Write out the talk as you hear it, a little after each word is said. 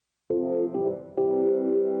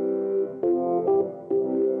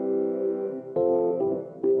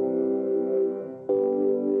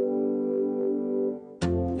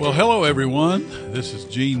Well, hello, everyone. This is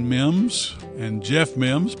Gene Mims and Jeff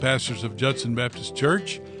Mims, pastors of Judson Baptist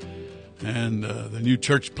Church, and the new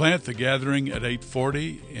church plant, The Gathering, at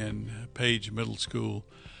 840 in Page Middle School.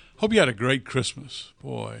 Hope you had a great Christmas.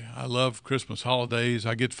 Boy, I love Christmas holidays.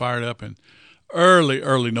 I get fired up in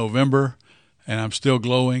early November, and I'm still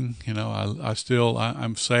glowing. You know,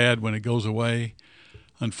 I'm sad when it goes away.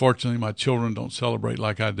 Unfortunately, my children don't celebrate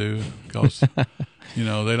like I do because, you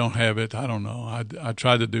know, they don't have it. I don't know. I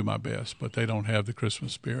try to do my best, but they don't have the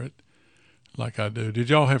Christmas spirit like I do.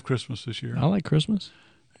 Did y'all have Christmas this year? I like Christmas.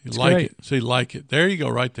 You like it? See, like it. There you go,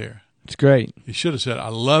 right there. It's great. You should have said, I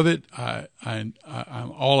love it. I'm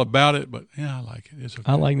all about it, but yeah, I like it. It's okay.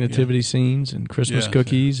 I like nativity scenes and Christmas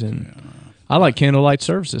cookies, and I like candlelight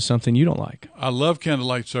services, something you don't like. I love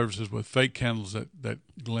candlelight services with fake candles that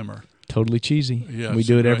glimmer. Totally cheesy. Yeah, we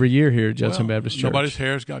do it every year here at Judson Baptist Church. Nobody's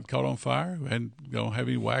hair's got caught on fire, and don't have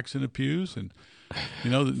any wax in the pews, and you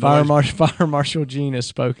know Fire Marshal Gene has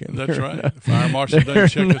spoken. That's right. Fire Marshal doesn't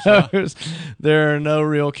check us out. There are no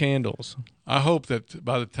real candles. I hope that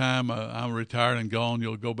by the time I'm retired and gone,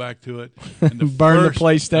 you'll go back to it and burn the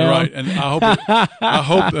place down. Right, and I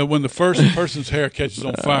hope that when the first person's hair catches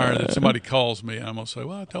on fire, that somebody calls me, and I'm gonna say,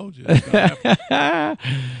 "Well, I told you." It's gonna happen.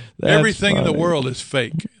 Everything in the world is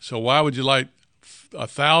fake. So why would you light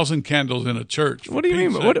 1,000 candles in a church? What do you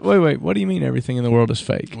mean? Wait. What do you mean everything in the world is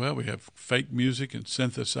fake? Well, we have fake music and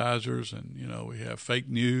synthesizers, and we have fake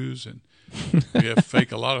news, and we have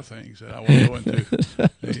fake a lot of things that I won't go into.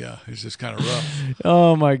 Yeah, it's just kind of rough.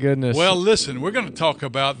 Oh my goodness. Well, listen, we're going to talk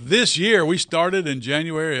about this year. We started in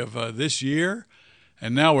January of this year,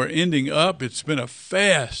 and now we're ending up. It's been a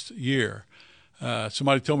fast year.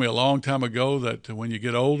 Somebody told me a long time ago that when you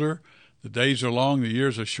get older, the days are long, the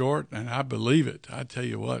years are short, and I believe it. I tell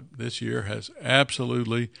you what, this year has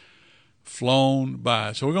absolutely flown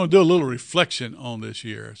by. So we're going to do a little reflection on this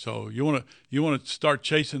year. So you want to start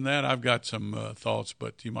chasing that? I've got some thoughts,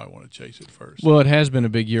 but you might want to chase it first. Well, it has been a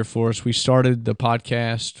big year for us. We started the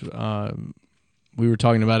podcast. We were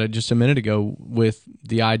talking about it just a minute ago with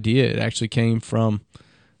the idea. It actually came from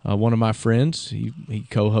one of my friends. He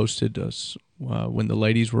co-hosted us when the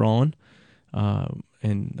ladies were on.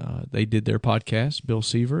 And they did their podcast, Bill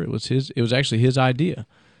Seaver. It was actually his idea.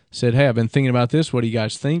 Said, "Hey, I've been thinking about this. What do you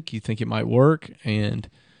guys think? You think it might work?" And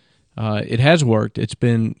it has worked. It's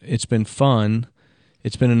been fun.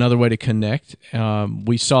 It's been another way to connect.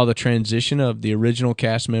 We saw the transition of the original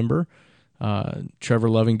cast member, Trevor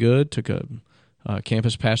Lovingood, took a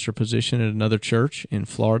campus pastor position at another church in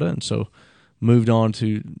Florida, and so moved on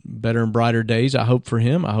to better and brighter days. I hope for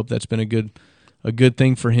him. I hope that's been a good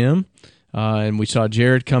thing for him. And we saw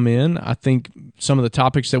Jared come in. I think some of the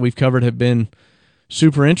topics that we've covered have been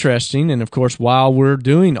super interesting. And, of course, while we're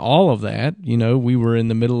doing all of that, we were in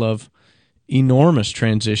the middle of enormous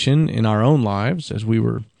transition in our own lives as we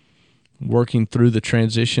were working through the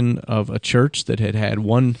transition of a church that had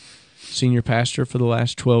one senior pastor for the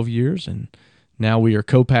last 12 years. And now we are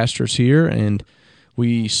co-pastors here. And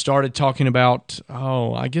we started talking about,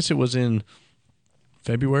 I guess it was in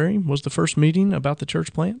February was the first meeting about the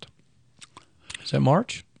church plant. Is that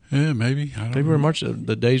March? Yeah, maybe. I don't February, March,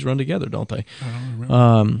 the days run together, don't they? I don't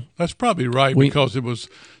remember. That's probably right because it was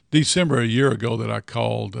December a year ago that I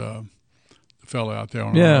called the fellow out there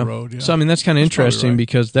on the road. Yeah. So, I mean, that's kind of interesting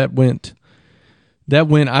because that went,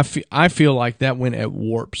 I feel like that went at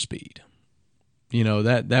warp speed.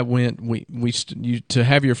 That went, to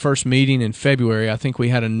have your first meeting in February, I think we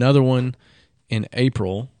had another one in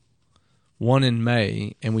April, one in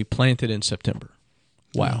May, and we planted in September.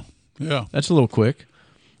 Wow. Yeah. That's a little quick.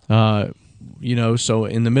 So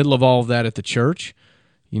in the middle of all of that at the church,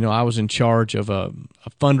 I was in charge of a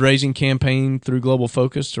fundraising campaign through Global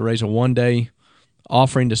Focus to raise a one-day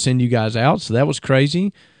offering to send you guys out. So that was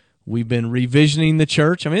crazy. We've been revisioning the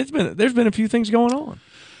church. I mean, there's been a few things going on.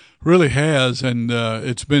 Really has, and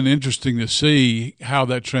it's been interesting to see how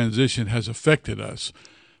that transition has affected us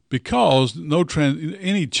because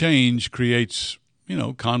any change creates,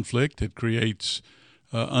 conflict. It creates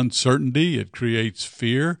uncertainty. It creates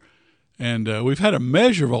fear. And we've had a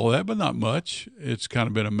measure of all that, but not much. It's kind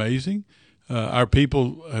of been amazing. Our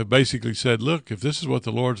people have basically said, look, if this is what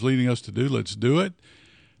the Lord's leading us to do, let's do it.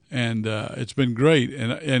 And it's been great.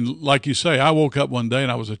 And like you say, I woke up one day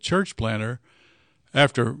and I was a church planter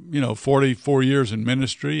after, 44 years in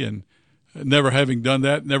ministry and never having done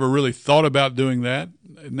that, never really thought about doing that.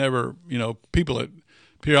 Never, people that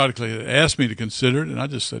periodically had asked me to consider it, and I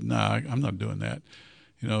just said, nah, I'm not doing that.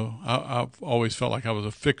 I've always felt like I was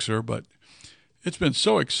a fixer, but it's been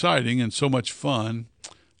so exciting and so much fun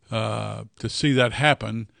to see that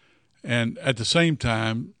happen. And at the same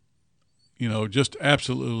time, just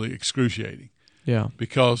absolutely excruciating. Yeah.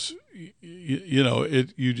 Because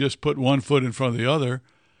you just put one foot in front of the other,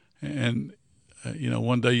 and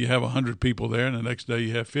one day you have 100 people there, and the next day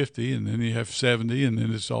you have 50, and then you have 70, and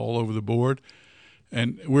then it's all over the board.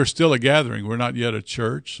 And we're still a gathering. We're not yet a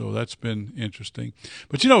church, so that's been interesting.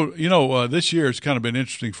 But this year has kind of been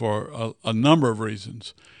interesting for a number of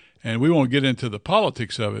reasons, and we won't get into the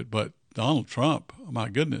politics of it. But Donald Trump, oh my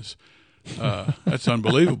goodness, that's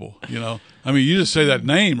unbelievable. I mean, you just say that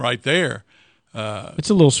name right there. It's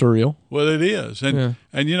a little surreal. Well, it is, and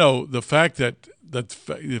the fact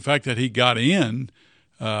that he got in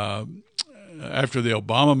after the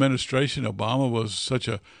Obama administration. Obama was such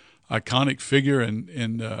a iconic figure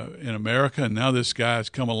in America, and now this guy has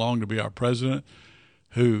come along to be our president,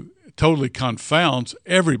 who totally confounds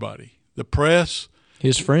everybody, the press,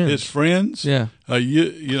 his friends. Yeah. Do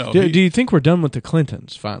you think we're done with the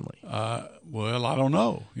Clintons finally? Well, I don't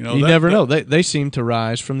know. You never know. They seem to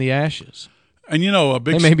rise from the ashes. And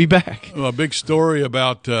they may be back. A big story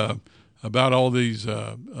about all these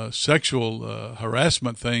sexual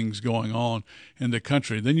harassment things going on in the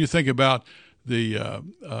country. Then you think about the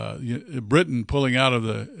Britain pulling out of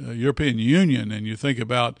the European Union, and you think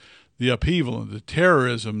about the upheaval and the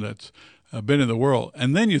terrorism that's been in the world,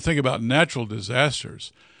 and then you think about natural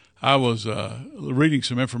disasters. I was reading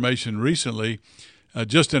some information recently.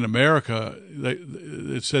 Just in America,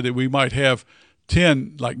 it said that we might have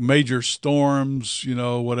 10 like major storms,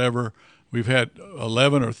 whatever. We've had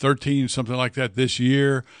 11 or 13, something like that this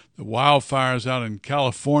year. The wildfires out in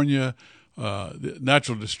California, the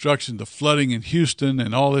natural destruction, the flooding in Houston,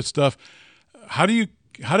 and all this stuff. How do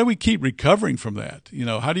we keep recovering from that?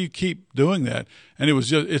 How do you keep doing that? And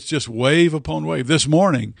it's just wave upon wave. This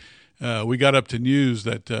morning, we got up to news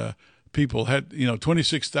that people had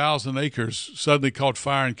 26,000 acres suddenly caught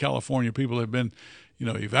fire in California. People have been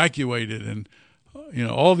evacuated, and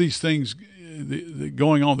all these things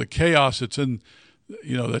going on, the chaos that's in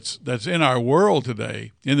that's in our world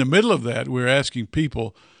today. In the middle of that, we're asking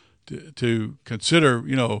people to consider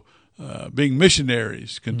being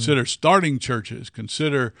missionaries, consider starting churches,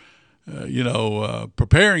 consider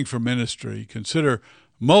preparing for ministry, consider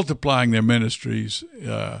multiplying their ministries,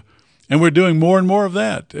 and we're doing more and more of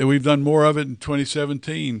that. We've done more of it in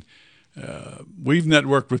 2017. We've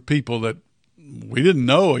networked with people that we didn't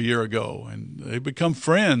know a year ago, and they've become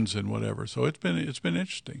friends and whatever. So it's been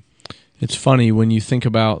interesting. It's funny when you think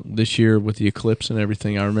about this year with the eclipse and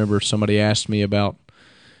everything. I remember somebody asked me about,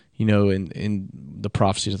 in the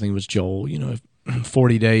prophecies, I think it was Joel,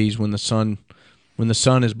 40 days when the sun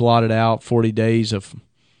is blotted out, 40 days of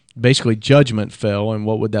basically judgment fell, and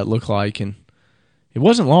what would that look like? And it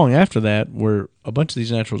wasn't long after that where a bunch of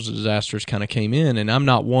these natural disasters kind of came in, and I'm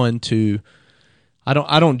not one to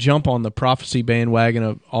I don't jump on the prophecy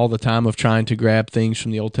bandwagon all the time of trying to grab things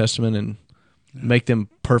from the Old Testament and make them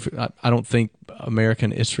perfect. I don't think America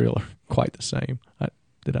and Israel are quite the same.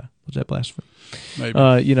 Was that blasphemy? Maybe.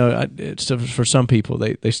 For some people,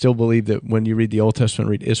 they still believe that when you read the Old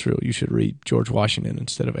Testament, read Israel, you should read George Washington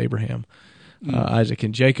instead of Abraham, Isaac,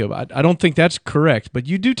 and Jacob. I don't think that's correct, but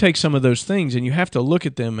you do take some of those things and you have to look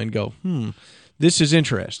at them and go, this is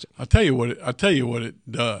interesting. I'll tell you what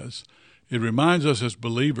it does. It reminds us as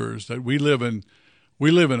believers that we live in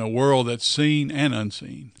a world that's seen and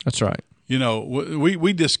unseen. That's right.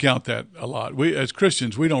 We discount that a lot. We as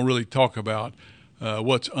Christians, we don't really talk about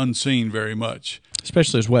what's unseen very much,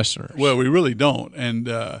 especially as Westerners. Well, we really don't. And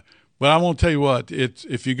but I won't tell you what.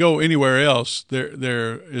 If you go anywhere else,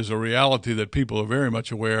 there is a reality that people are very much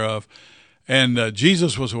aware of, and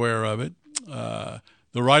Jesus was aware of it.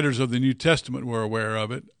 The writers of the New Testament were aware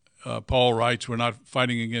of it. Paul writes, "We're not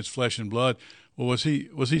fighting against flesh and blood." Well, was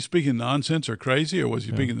he speaking nonsense or crazy, or was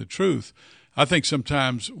he speaking the truth? I think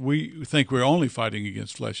sometimes we think we're only fighting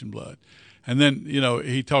against flesh and blood, and then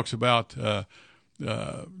he talks about the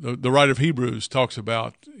writer of Hebrews talks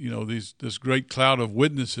about this great cloud of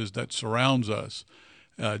witnesses that surrounds us.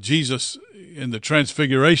 Jesus in the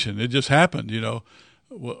Transfiguration, it just happened.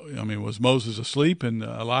 Was Moses asleep and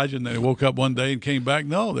Elijah, and then he woke up one day and came back?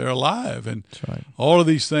 No, they're alive, and right. All of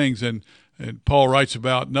these things. And Paul writes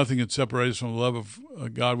about nothing can separate us from the love of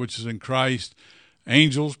God which is in Christ.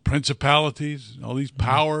 Angels, principalities, all these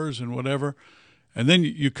powers and whatever. And then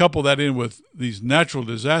you couple that in with these natural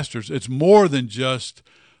disasters. It's more than just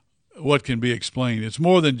what can be explained. It's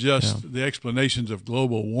more than just the explanations of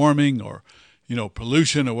global warming or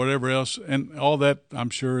pollution or whatever else, and all that I'm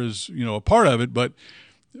sure is a part of it, but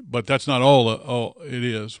that's not all it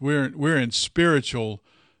is. We're in spiritual.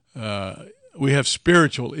 We have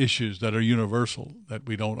spiritual issues that are universal that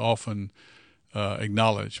we don't often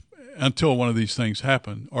acknowledge, until one of these things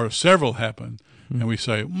happen or several happen, and we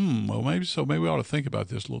say, well, maybe we ought to think about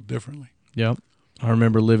this a little differently. Yep. I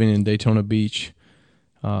remember living in Daytona Beach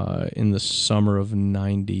in the summer of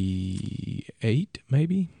 '98,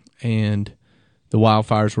 maybe, and the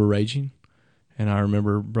wildfires were raging. And I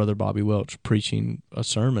remember Brother Bobby Welch preaching a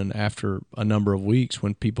sermon after a number of weeks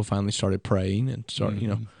when people finally started praying and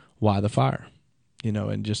started, why the fire?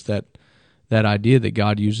 And just that idea that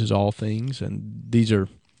God uses all things. And these are,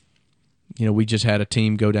 we just had a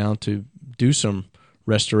team go down to do some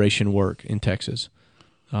restoration work in Texas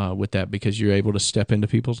with that, because you're able to step into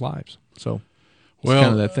people's lives. So it's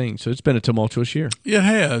kind of that thing. So it's been a tumultuous year. It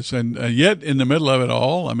has. And yet in the middle of it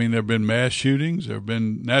all, I mean, there have been mass shootings. There have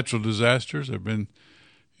been natural disasters. There have been,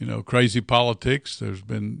 crazy politics. There's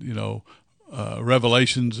been,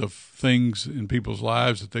 revelations of things in people's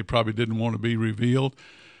lives that they probably didn't want to be revealed.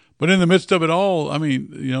 But in the midst of it all, I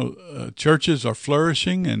mean, churches are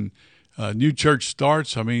flourishing and new church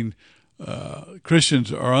starts. I mean,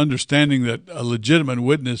 Christians are understanding that a legitimate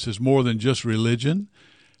witness is more than just religion.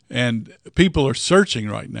 And people are searching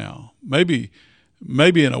right now, maybe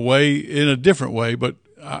in a different way, but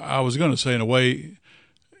I was going to say in a way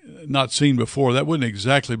not seen before. That wouldn't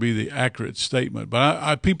exactly be the accurate statement,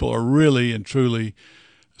 but people are really and truly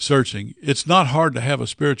searching. It's not hard to have a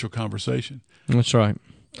spiritual conversation. That's right.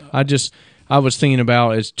 I was thinking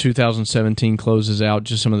about, as 2017 closes out,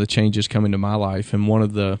 just some of the changes coming to my life, and one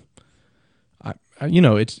of the,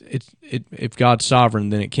 if God's sovereign,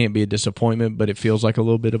 then it can't be a disappointment, but it feels like a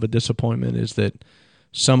little bit of a disappointment, is that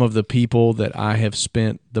some of the people that I have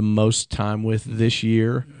spent the most time with this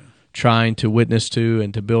year trying to witness to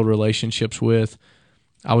and to build relationships with.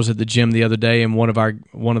 I was at the gym the other day, and one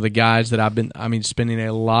of the guys that I've been, spending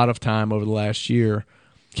a lot of time over the last year,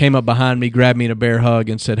 came up behind me, grabbed me in a bear hug,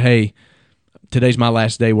 and said, "Hey, today's my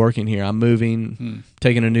last day working here. I'm moving,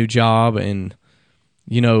 taking a new job," and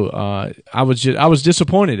I was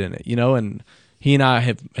disappointed in it, and he and I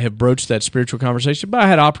have broached that spiritual conversation, but I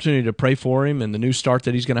had opportunity to pray for him and the new start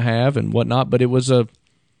that he's going to have and whatnot. But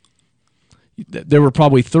there were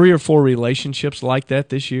probably 3 or 4 relationships like that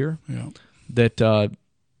this year that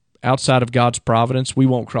outside of God's providence, we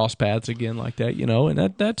won't cross paths again like that,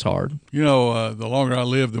 and that's hard. The longer I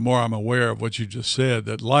live, the more I'm aware of what you just said,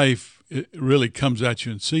 that life, it really comes at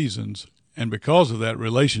you in seasons. And because of that,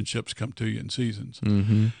 relationships come to you in seasons.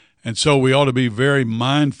 Mm-hmm. And so we ought to be very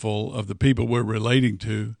mindful of the people we're relating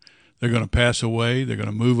to. They're going to pass away. They're going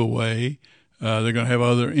to move away. They're going to have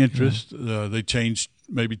other interests. They change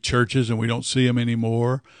maybe churches and we don't see them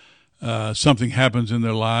anymore. Something happens in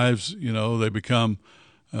their lives. They become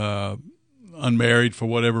unmarried for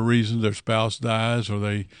whatever reason. Their spouse dies or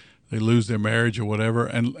they lose their marriage or whatever.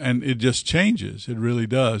 And it just changes. It really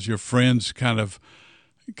does. Your friends kind of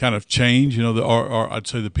change, or I'd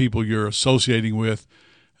say the people you're associating with,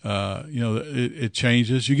 it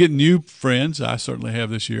changes. You get new friends. I certainly have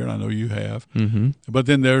this year, and I know you have. Mm-hmm. But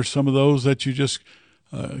then there's some of those that you just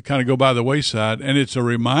kind of go by the wayside, and it's a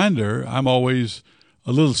reminder. I'm always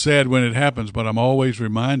a little sad when it happens, but I'm always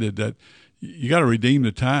reminded that you got to redeem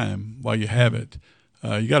the time while you have it.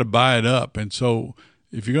 You got to buy it up. And so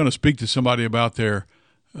if you're going to speak to somebody about their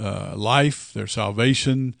life, their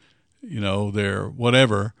salvation, their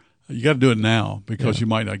whatever, you got to do it now because you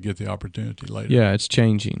might not get the opportunity later. Yeah, it's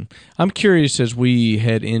changing. I'm curious, as we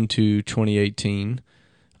head into 2018,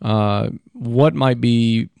 what might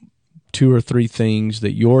be 2 or 3 things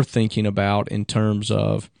that you're thinking about in terms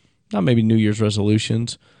of, not maybe New Year's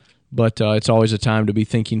resolutions, but it's always a time to be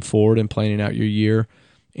thinking forward and planning out your year.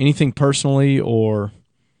 Anything personally or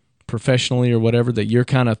professionally or whatever that you're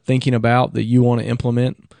kind of thinking about that you want to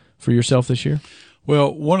implement for yourself this year?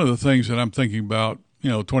 Well, one of the things that I'm thinking about,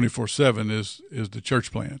 24/7 is the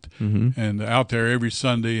church plant, and out there every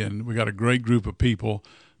Sunday, and we got a great group of people.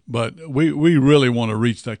 But we really want to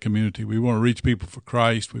reach that community. We want to reach people for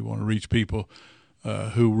Christ. We want to reach people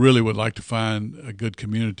who really would like to find a good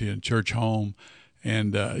community and church home,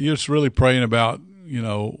 and just really praying about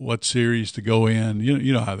what series to go in.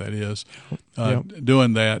 You know how that is,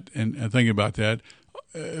 doing that and thinking about that.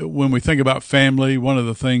 When we think about family, one of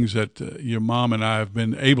the things that your mom and I have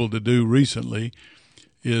been able to do recently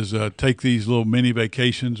is take these little mini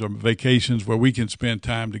vacations or vacations where we can spend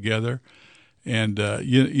time together. And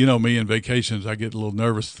you know me, in vacations, I get a little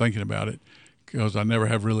nervous thinking about it because I never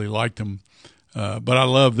have really liked them. But I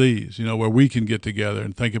love these, where we can get together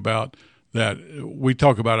and think about that. We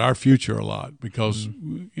talk about our future a lot because,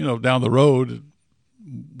 down the road,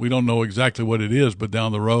 we don't know exactly what it is, but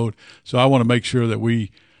down the road. So I want to make sure that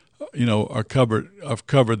we, are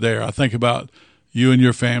covered there. I think about you and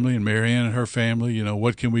your family and Marianne and her family.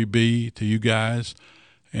 What can we be to you guys?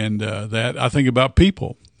 And that I think about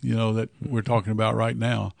people, that we're talking about right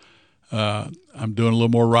now. I'm doing a little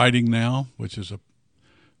more writing now, which is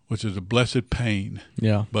a blessed pain.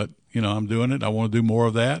 Yeah. But I'm doing it. I want to do more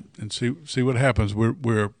of that and see what happens.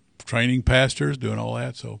 We're training pastors, doing all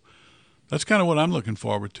that. So that's kind of what I'm looking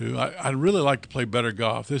forward to. I'd really like to play better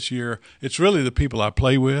golf this year. It's really the people I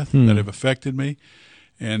play with that have affected me.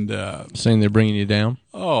 And saying they're bringing you down.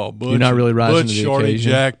 Oh, Butch, you're not really rising to the Shorty,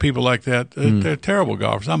 occasion. Jack, people like that. They're terrible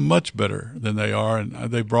golfers. I'm much better than they are, and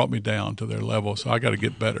they brought me down to their level. So I got to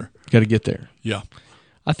get better. Got to get there. Yeah.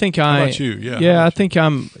 I think How about you? Yeah. Yeah, I think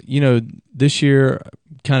I'm. This year,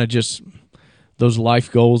 kind of just those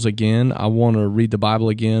life goals again. I want to read the Bible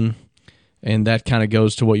again, and that kind of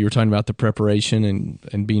goes to what you were talking about, the preparation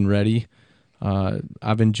and being ready.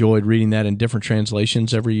 I've enjoyed reading that in different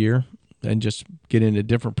translations every year and just getting a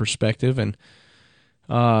different perspective. And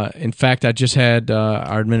in fact, I just had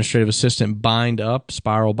our administrative assistant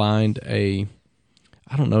spiral bind I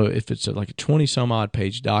don't know if it's like a 20-some-odd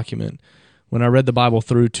page document. When I read the Bible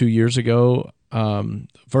through 2 years ago,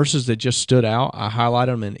 verses that just stood out, I highlighted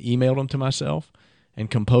them and emailed them to myself and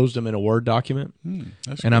composed them in a Word document.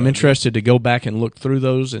 And I'm interested to go back and look through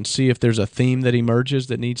those and see if there's a theme that emerges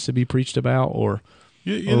that needs to be preached about or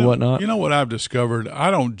whatnot. You know what I've discovered?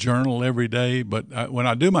 I don't journal every day, but when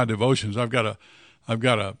I do my devotions, I've got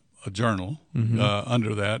a journal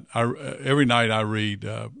under that. Every night I read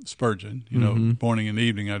Spurgeon. Morning and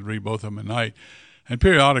evening I'd read both of them at night. And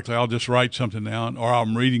periodically I'll just write something down, or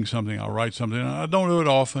I'm reading something, I'll write something. I don't do it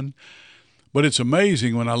often, but it's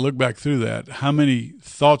amazing when I look back through that how many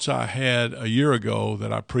thoughts I had a year ago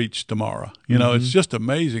that I preached tomorrow. It's just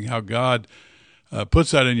amazing how God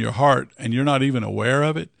puts that in your heart and you're not even aware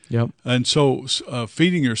of it. Yep. And so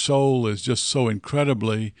feeding your soul is just so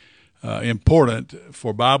incredibly important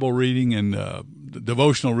for Bible reading and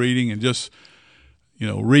devotional reading, and just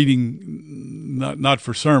reading not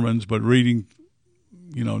for sermons, but reading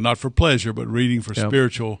not for pleasure, but reading for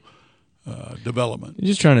spiritual development. You're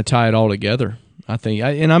just trying to tie it all together, I think.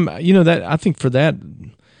 I think for that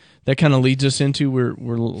kind of leads us into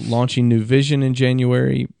we're launching New Vision in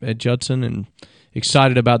January at Judson, and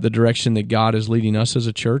excited about the direction that God is leading us as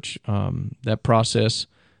a church. That process,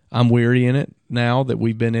 I'm weary in it now that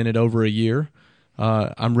we've been in it over a year.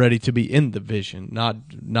 I'm ready to be in the vision,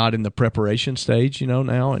 not in the preparation stage,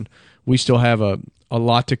 now. And we still have a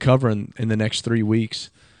lot to cover in the next 3 weeks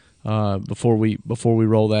before we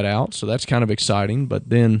roll that out. So that's kind of exciting. But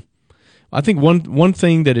then I think one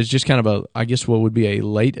thing that is just kind of what would be a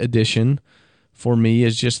late addition for me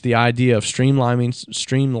is just the idea of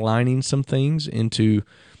streamlining some things into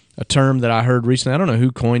a term that I heard recently. I don't know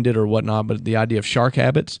who coined it or whatnot, but the idea of shark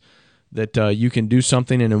habits, that you can do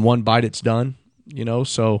something and in one bite it's done.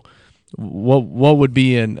 So what would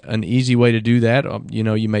be an easy way to do that?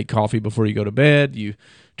 You make coffee before you go to bed. You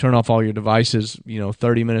turn off all your devices,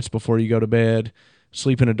 30 minutes before you go to bed.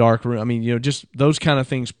 Sleep in a dark room. I mean, just those kind of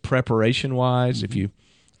things preparation-wise. Mm-hmm. If you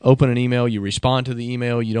open an email, you respond to the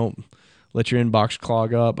email. You don't let your inbox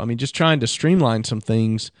clog up. I mean, just trying to streamline some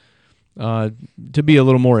things to be a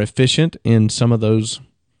little more efficient in some of those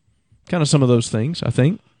things, I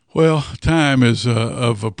think. Well, time is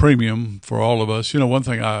of a premium for all of us. One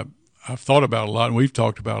thing I've thought about a lot, and we've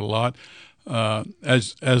talked about a lot,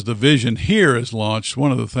 as the vision here is launched,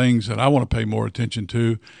 one of the things that I want to pay more attention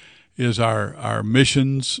to is our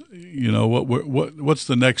missions. What's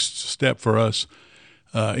the next step for us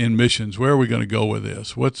in missions? Where are we going to go with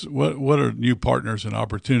this? What are new partners and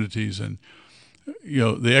opportunities? And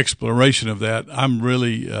the exploration of that, I'm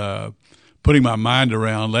really putting my mind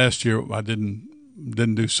around. Last year I didn't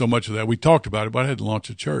do so much of that. We talked about it, but I had to launch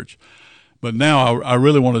a church. But now I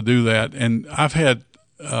really want to do that. And I've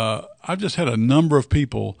just had a number of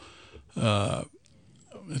people.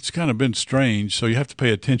 It's kind of been strange, so you have to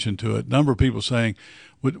pay attention to it. A number of people saying,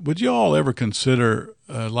 "Would you all ever consider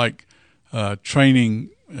training,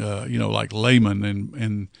 like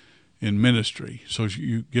laymen in ministry? So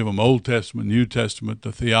you give them Old Testament, New Testament,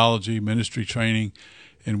 the theology, ministry training,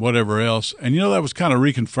 and whatever else." And that was kind of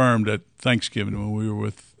reconfirmed at Thanksgiving when we were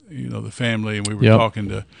with the family, and we were talking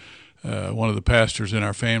to one of the pastors in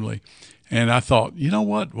our family. And I thought, you know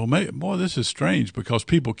what? Well, boy, this is strange because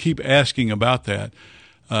people keep asking about that.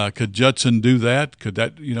 Could Judson do that? Could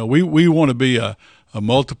that? We want to be a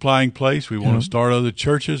multiplying place. We want to start other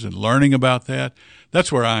churches and learning about that.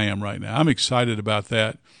 That's where I am right now. I'm excited about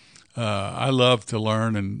that. I love to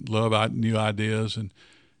learn and love new ideas and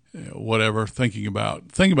whatever. Thinking about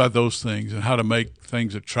those things and how to make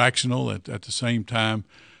things attractional at the same time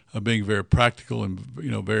being very practical and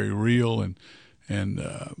very real and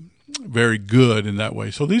very good in that way.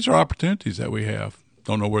 So these are opportunities that we have.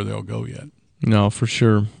 don't know where they'll go yet. No, for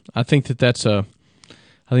sure. I think that's a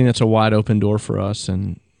wide open door for us,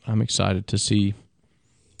 and I'm excited to see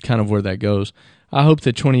kind of where that goes. I hope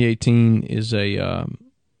that 2018 is a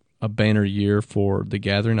banner year for the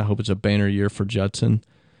Gathering. I hope it's a banner year for Judson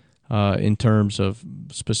in terms of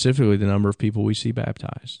specifically the number of people we see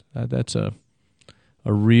baptized. That's a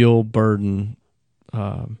real burden.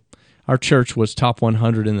 Our church was top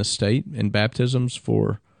 100 in the state in baptisms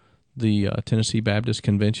for the Tennessee Baptist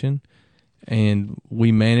Convention, and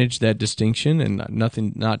we managed that distinction, and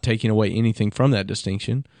not taking away anything from that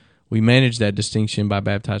distinction. We managed that distinction by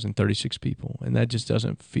baptizing 36 people, and that just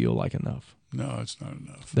doesn't feel like enough. No, it's not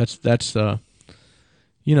enough. That's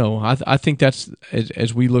I think that's,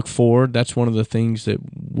 as we look forward, that's one of the things that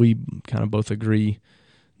we kind of both agree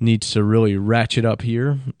needs to really ratchet up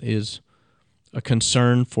here, is a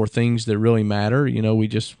concern for things that really matter. We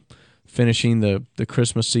just finishing the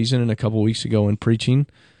Christmas season and a couple weeks ago in preaching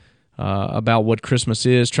about what Christmas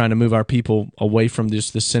is, trying to move our people away from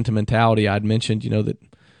just this sentimentality I'd mentioned, that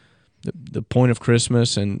the point of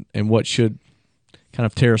Christmas and what should kind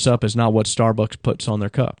of tear us up is not what Starbucks puts on their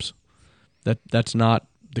cups. That's not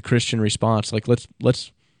the Christian response. Like,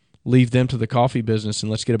 let's leave them to the coffee business and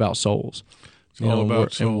let's get about souls. It's all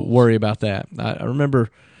about souls. And worry about that. I remember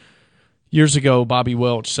years ago Bobby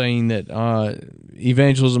Welch saying that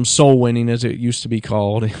evangelism, soul winning as it used to be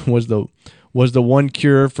called, was the one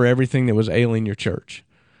cure for everything that was ailing your church.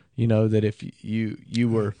 That if you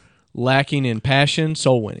were lacking in passion,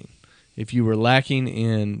 soul winning. If you were lacking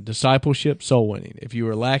in discipleship, soul winning. If you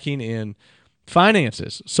were lacking in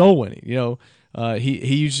finances, soul winning.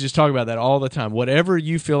 He used to just talk about that all the time. Whatever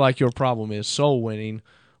you feel like your problem is, soul winning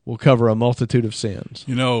will cover a multitude of sins.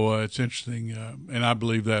 It's interesting, and I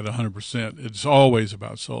believe that 100%. It's always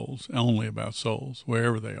about souls, only about souls,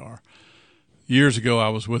 wherever they are. Years ago, I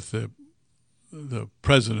was with the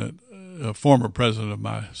president, former president of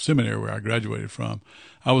my seminary where I graduated from.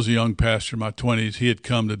 I was a young pastor in my 20s. He had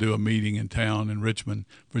come to do a meeting in town in Richmond,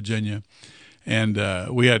 Virginia, and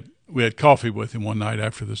we had coffee with him one night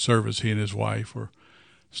after the service. He and his wife were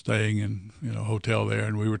staying in a hotel there,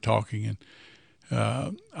 and we were talking. And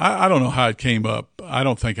I don't know how it came up. I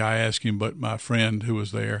don't think I asked him, but my friend who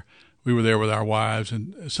was there, we were there with our wives,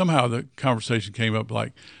 and somehow the conversation came up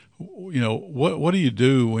like, what do you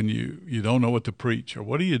do when you don't know what to preach, or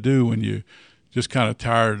what do you do when you just kind of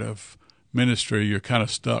tired of ministry, you're kind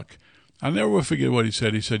of stuck? I never will forget what he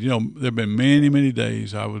said. He said, there have been many, many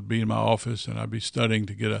days I would be in my office and I'd be studying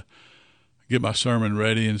to get my sermon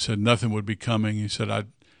ready, and said nothing would be coming. He said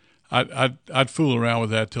I'd fool around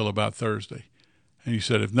with that till about Thursday, and he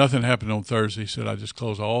said if nothing happened on Thursday, he said I'd just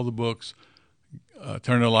close all the books,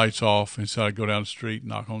 turn the lights off, and said I'd go down the street and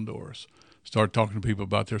knock on doors, start talking to people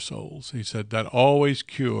about their souls. He said that always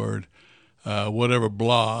cured whatever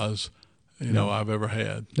blahs I've ever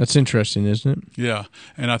had. That's interesting, isn't it? Yeah,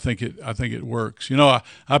 and I think it works.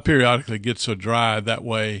 I periodically get so dry that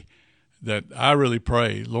way that I really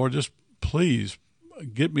pray, Lord, just please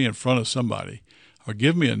get me in front of somebody, or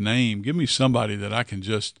give me a name, give me somebody that I can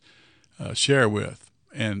just share with.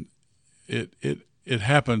 And it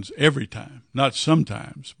happens every time, not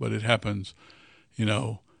sometimes, but it happens,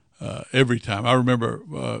 every time. I remember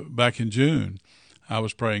back in June, I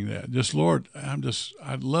was praying that, just Lord,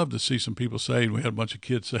 I'd love to see some people saved. We had a bunch of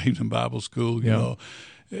kids saved in Bible school.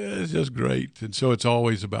 It's just great. And so it's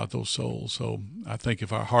always about those souls. So I think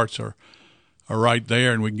if our hearts are right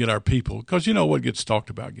there, and we can get our people, because what gets talked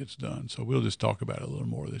about gets done. So we'll just talk about it a little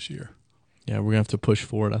more this year. Yeah, we're gonna have to push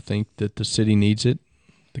for it. I think that the city needs it,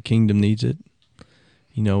 the kingdom needs it.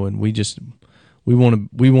 And we want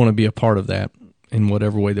to be a part of that in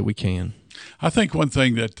whatever way that we can. I think one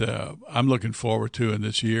thing that I'm looking forward to in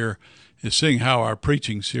this year is seeing how our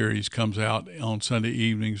preaching series comes out on Sunday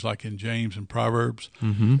evenings, like in James and Proverbs.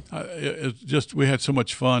 Mm-hmm. We had so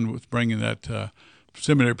much fun with bringing that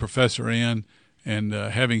seminary professor in and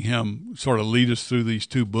having him sort of lead us through these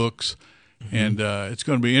two books. Mm-hmm. And it's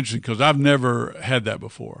going to be interesting because I've never had that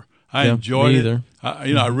before. I enjoyed it.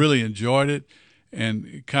 I really enjoyed it,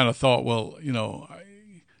 and kind of thought, well,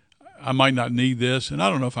 I might not need this, and I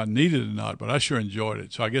don't know if I need it or not, but I sure enjoyed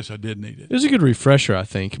it, so I guess I did need it. It was a good refresher, I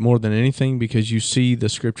think, more than anything, because you see the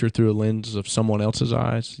Scripture through a lens of someone else's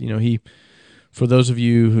eyes. For those of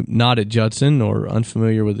you not at Judson or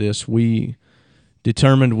unfamiliar with this, we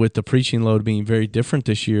determined with the preaching load being very different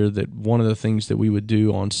this year that one of the things that we would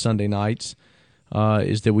do on Sunday nights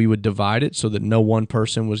is that we would divide it so that no one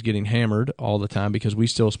person was getting hammered all the time, because we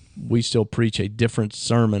still preach a different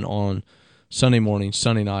sermon on Sunday morning,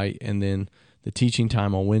 Sunday night, and then the teaching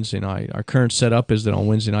time on Wednesday night. Our current setup is that on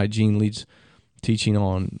Wednesday night, Gene leads teaching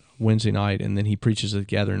on Wednesday night, and then he preaches at the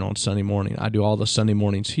gathering on Sunday morning. I do all the Sunday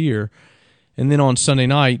mornings here. And then on Sunday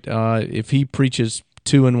night, if he preaches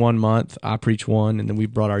 2 in 1 month, I preach 1, and then we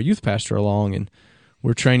brought our youth pastor along, and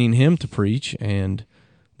we're training him to preach. And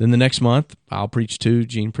then the next month, I'll preach 2,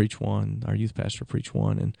 Gene preach 1, our youth pastor preach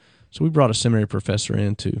 1. And so we brought a seminary professor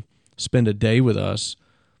in to spend a day with us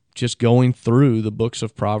just going through the books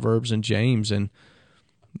of Proverbs and James, and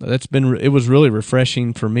it was really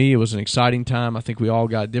refreshing for me. It was an exciting time. I think we all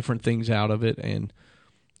got different things out of it, and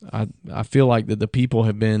I feel like that the people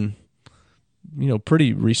have been,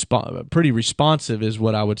 pretty responsive is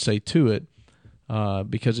what I would say to it,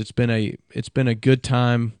 because it's been a good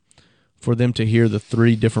time for them to hear the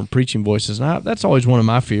 3 different preaching voices. And that's always one of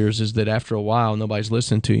my fears, is that after a while nobody's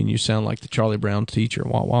listening to you and you sound like the Charlie Brown teacher.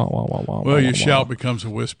 Wah, wah, wah, wah, wah, well, wah, your wah, shout wah. becomes a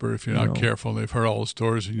whisper if you're not careful. They've heard all the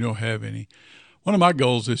stories and you don't have any. One of my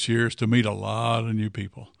goals this year is to meet a lot of new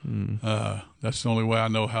people. That's the only way I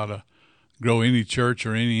know how to grow any church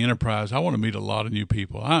or any enterprise. I want to meet a lot of new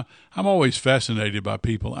people. I'm always fascinated by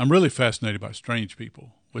people. I'm really fascinated by strange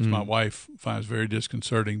people, which my wife finds very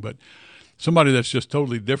disconcerting. But somebody that's just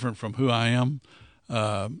totally different from who I am,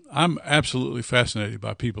 I'm absolutely fascinated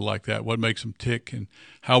by people like that, what makes them tick and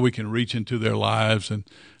how we can reach into their lives. And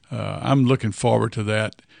I'm looking forward to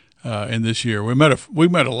that. In this year, we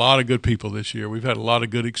met a lot of good people this year. We've had a lot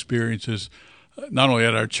of good experiences, not only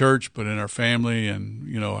at our church but in our family,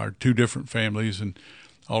 and our 2 different families and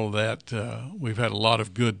all of that. We've had a lot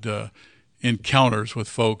of good encounters with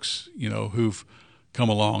folks, who've come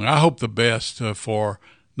along. I hope the best for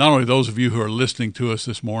not only those of you who are listening to us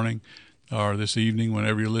this morning or this evening,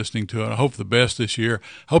 whenever you're listening to it. I hope the best this year.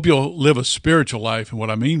 I hope you'll live a spiritual life, and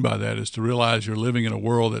what I mean by that is to realize you're living in a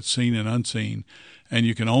world that's seen and unseen. And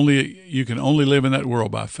you can only live in that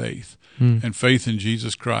world by faith and faith in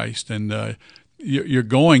Jesus Christ. And you're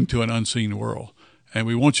going to an unseen world, and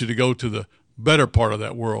we want you to go to the better part of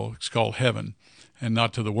that world. It's called heaven, and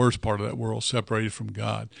not to the worst part of that world, separated from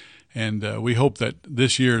God. And we hope that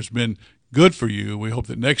this year has been good for you. We hope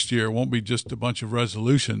that next year won't be just a bunch of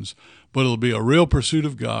resolutions, but it'll be a real pursuit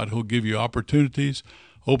of God who'll give you opportunities,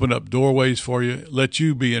 open up doorways for you, let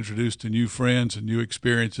you be introduced to new friends and new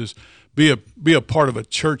experiences. Be a part of a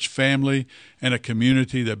church family and a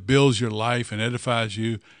community that builds your life and edifies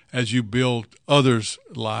you as you build others'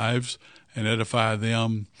 lives and edify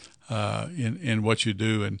them in what you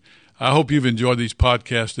do. And I hope you've enjoyed these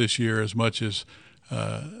podcasts this year as much as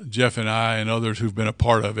Jeff and I and others who've been a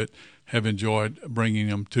part of it have enjoyed bringing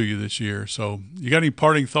them to you this year. So you got any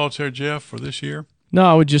parting thoughts there, Jeff, for this year? No,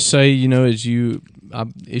 I would just say, as I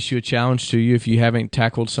issue a challenge to you, if you haven't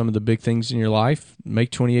tackled some of the big things in your life,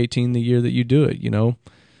 make 2018 the year that you do it.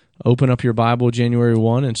 Open up your Bible January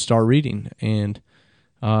 1 and start reading. And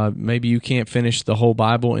maybe you can't finish the whole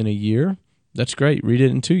Bible in a year. That's great. Read it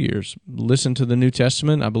in 2 years. Listen to the New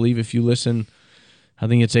Testament. I believe if you listen, I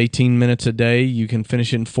think it's 18 minutes a day, you can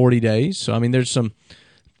finish it in 40 days. So, there's some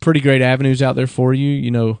pretty great avenues out there for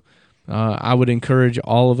you. I would encourage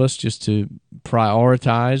all of us just to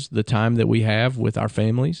prioritize the time that we have with our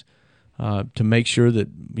families, to make sure that,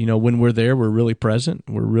 when we're there, we're really present.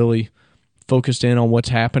 We're really focused in on what's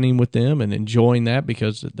happening with them and enjoying that,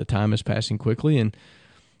 because the time is passing quickly. And,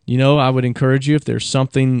 I would encourage you, if there's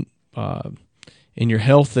something in your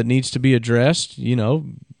health that needs to be addressed,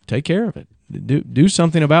 take care of it. Do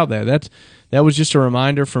something about that. That was just a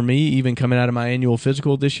reminder for me, even coming out of my annual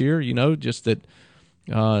physical this year, just that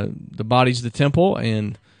the body's the temple,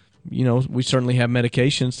 and we certainly have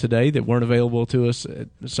medications today that weren't available to us at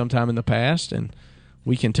sometime in the past, and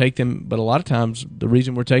we can take them, but a lot of times the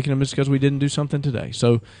reason we're taking them is because we didn't do something today.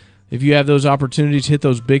 So if you have those opportunities, hit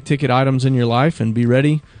those big ticket items in your life and be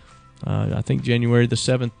ready. I think January the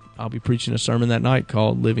 7th, I'll be preaching a sermon that night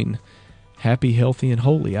called Living Happy, Healthy, and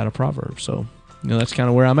Holy out of Proverbs. So that's kind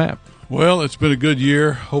of where I'm at. Well, it's been a good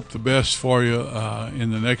year. Hope the best for you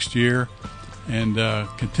in the next year. And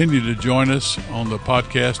continue to join us on the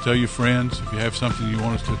podcast. Tell your friends. If you have something you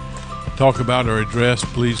want us to talk about or address,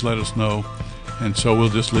 please let us know. And so we'll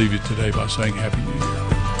just leave you today by saying Happy New Year.